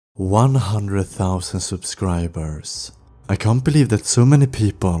100,000 subscribers. I can't believe that so many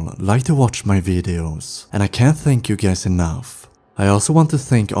people like to watch my videos, and I can't thank you guys enough. I also want to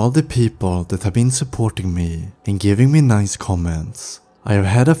thank all the people that have been supporting me and giving me nice comments. I have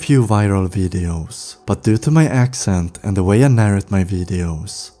had a few viral videos, but due to my accent and the way I narrate my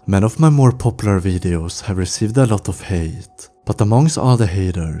videos, many of my more popular videos have received a lot of hate. But amongst all the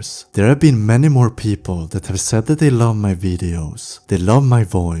haters, there have been many more people that have said that they love my videos, they love my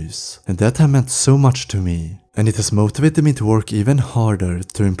voice, and that has meant so much to me. And it has motivated me to work even harder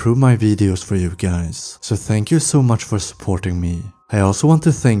to improve my videos for you guys. So thank you so much for supporting me. I also want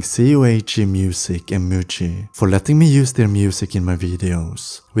to thank CO.AG Music and myuuji for letting me use their music in my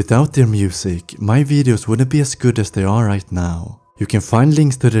videos. Without their music, my videos wouldn't be as good as they are right now. You can find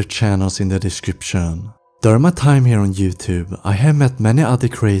links to their channels in the description. During my time here on YouTube, I have met many other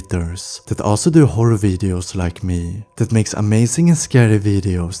creators that also do horror videos like me, that makes amazing and scary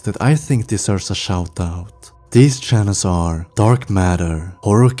videos that I think deserves a shout out. These channels are Dark Matter,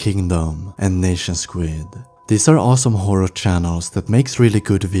 Horror Kingdom, and NationSquid. These are awesome horror channels that makes really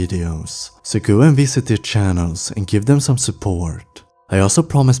good videos, so go and visit their channels and give them some support. I also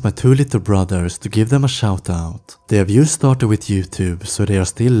promised my two little brothers to give them a shout out. They have just started with YouTube, so they are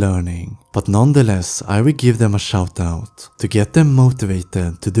still learning. But nonetheless, I will give them a shout out to get them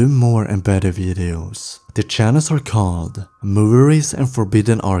motivated to do more and better videos. Their channels are called Raze and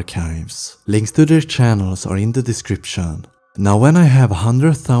Forbidden Archives. Links to their channels are in the description. Now when I have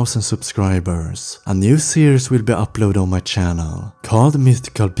 100,000 subscribers, a new series will be uploaded on my channel called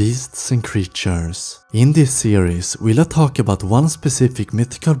Mythical Beasts and Creatures. In this series, we'll talk about one specific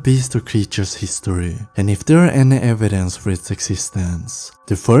mythical beast or creature's history, and if there are any evidence for its existence.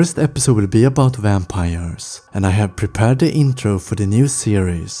 The first episode will be about vampires, and I have prepared the intro for the new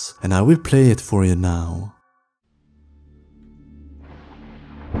series, and I will play it for you now.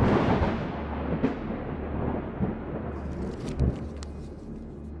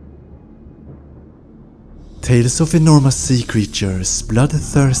 Tales of enormous sea creatures,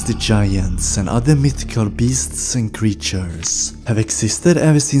 bloodthirsty giants, and other mythical beasts and creatures have existed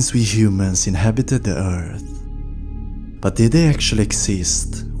ever since we humans inhabited the earth. But did they actually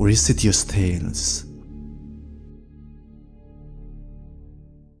exist, or is it just tales?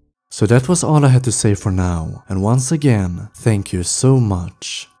 So that was all I had to say for now, and once again, thank you so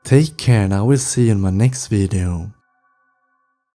much. Take care and I will see you in my next video.